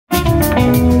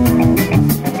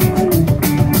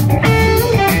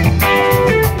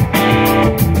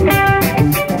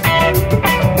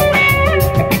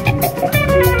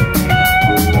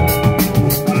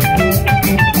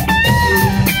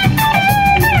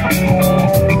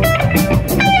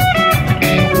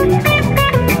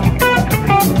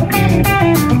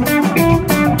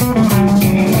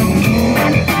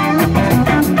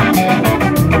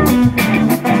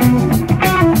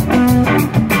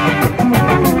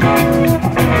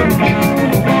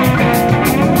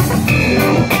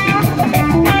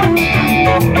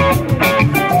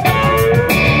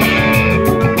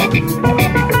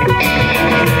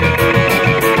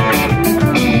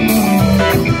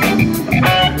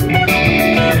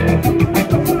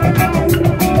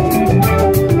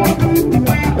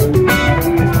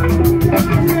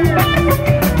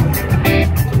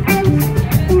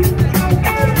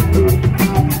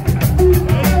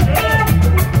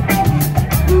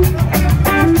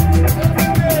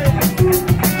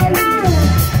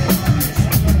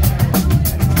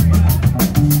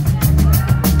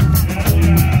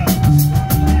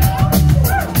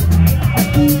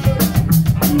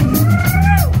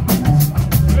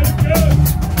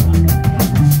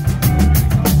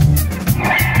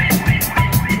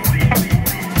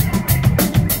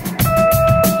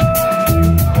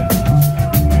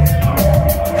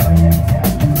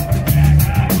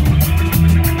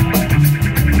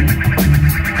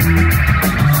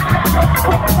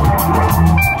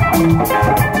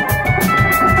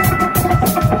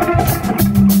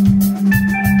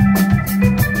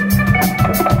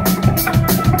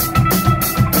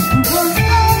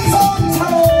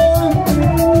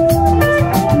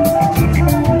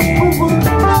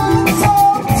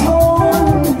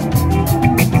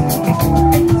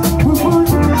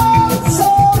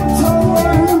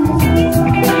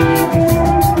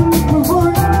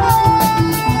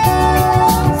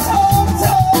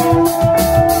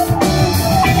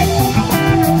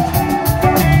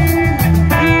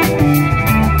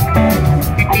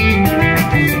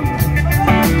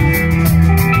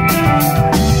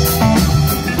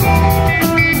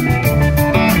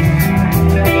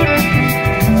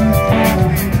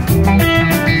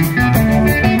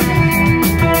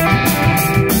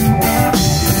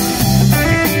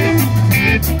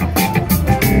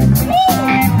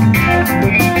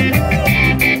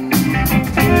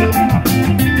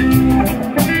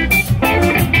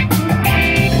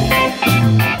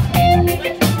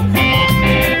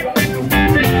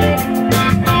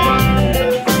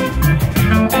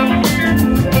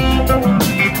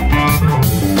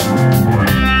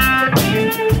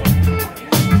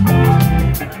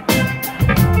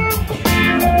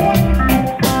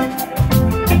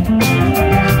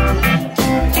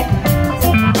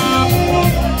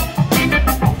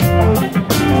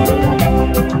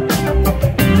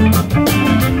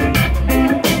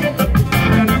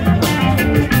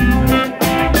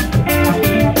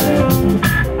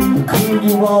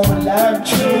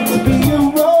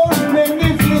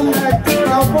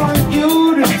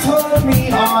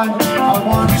me on. I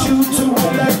want you to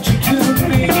electrocute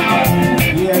me.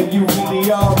 Yeah, you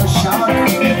really are a shocker.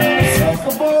 Suck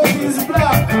above this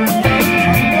block.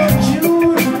 I want you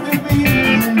to be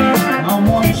me. I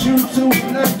want you to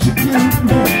electrocute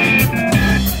me.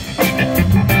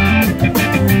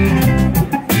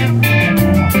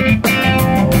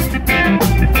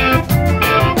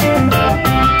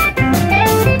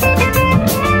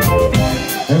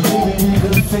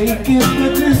 Fake it,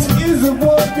 but this isn't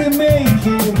what they make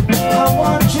it. I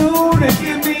want you to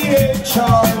give me a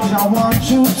charge. I want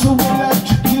you to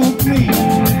electrocute me.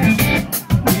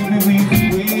 Maybe we can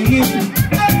wait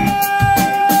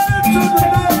to the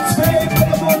next day, but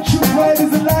I want you bright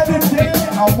as a light of day.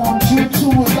 I want you to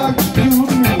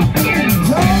electrocute me.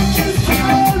 Don't just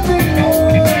tell me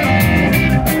more.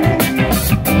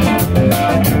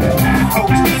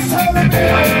 Don't just tell me more.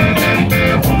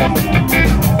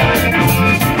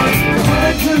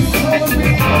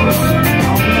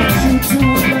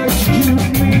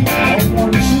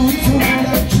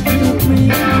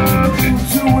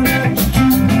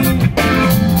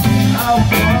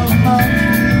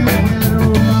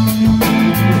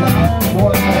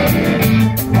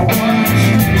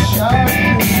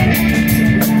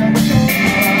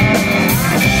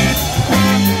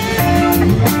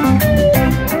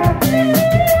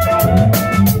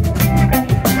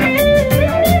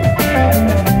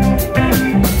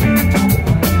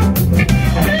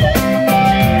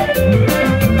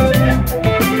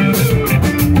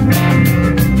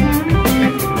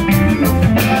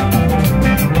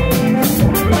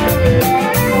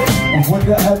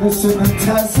 Listen to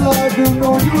Tesla, I don't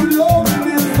know you love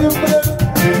this different.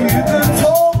 Maybe you can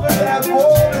talk and that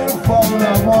waterfall. I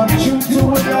want you to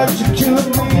electrocute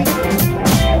me.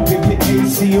 Give me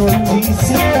AC or DC.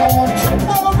 I want you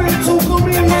to come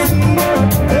easy.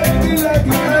 Baby like a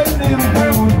lightning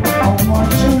bolt. I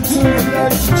want you to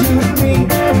electrocute me.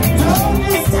 Don't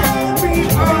just tell me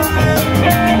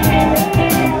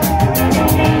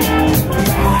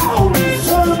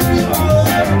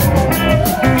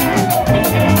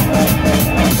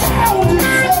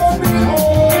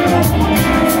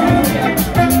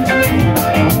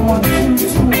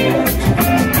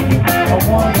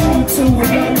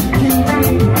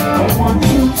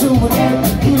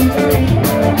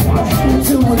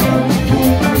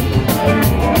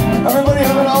everybody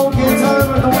have an okay time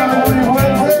at the one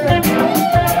Wednesday?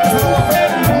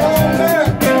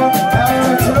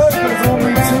 After church, there's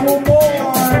only 2 more.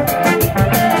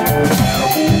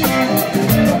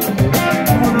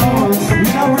 Who knows? You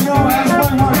never know, as my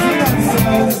Martinez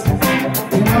says.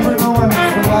 You never know when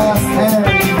it's the last hand.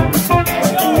 I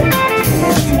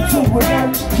want you to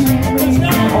electrocute me.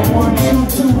 I want you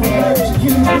to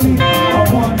electrocute me. I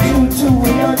want you to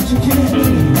electrocute me.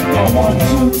 I want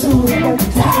you to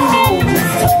electrocute me.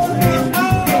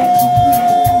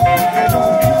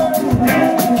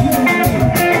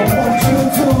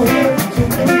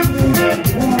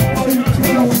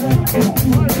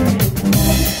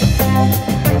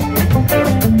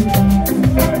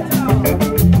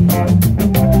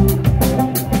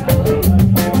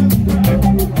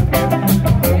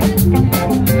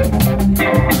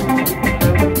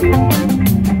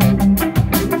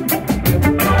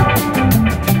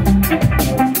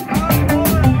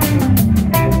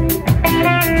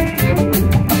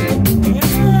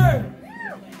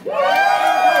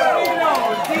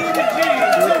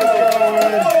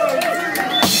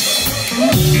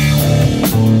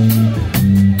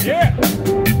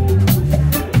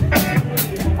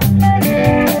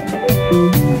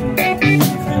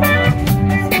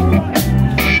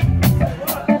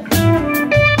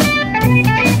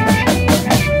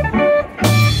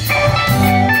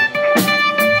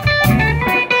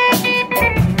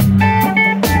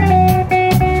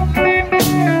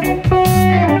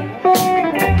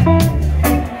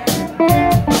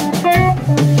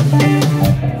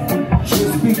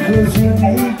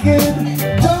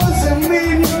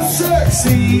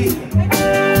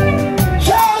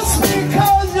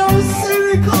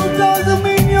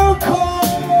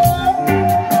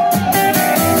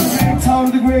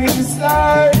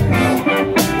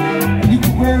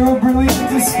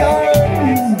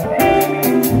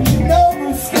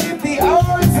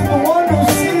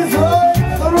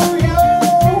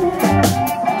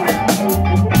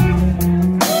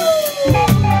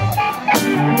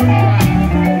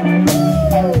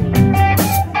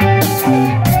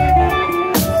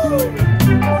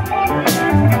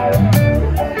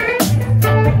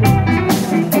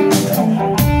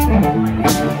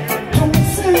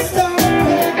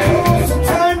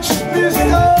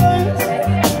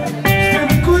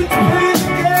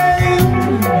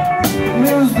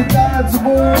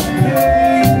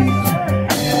 Hey.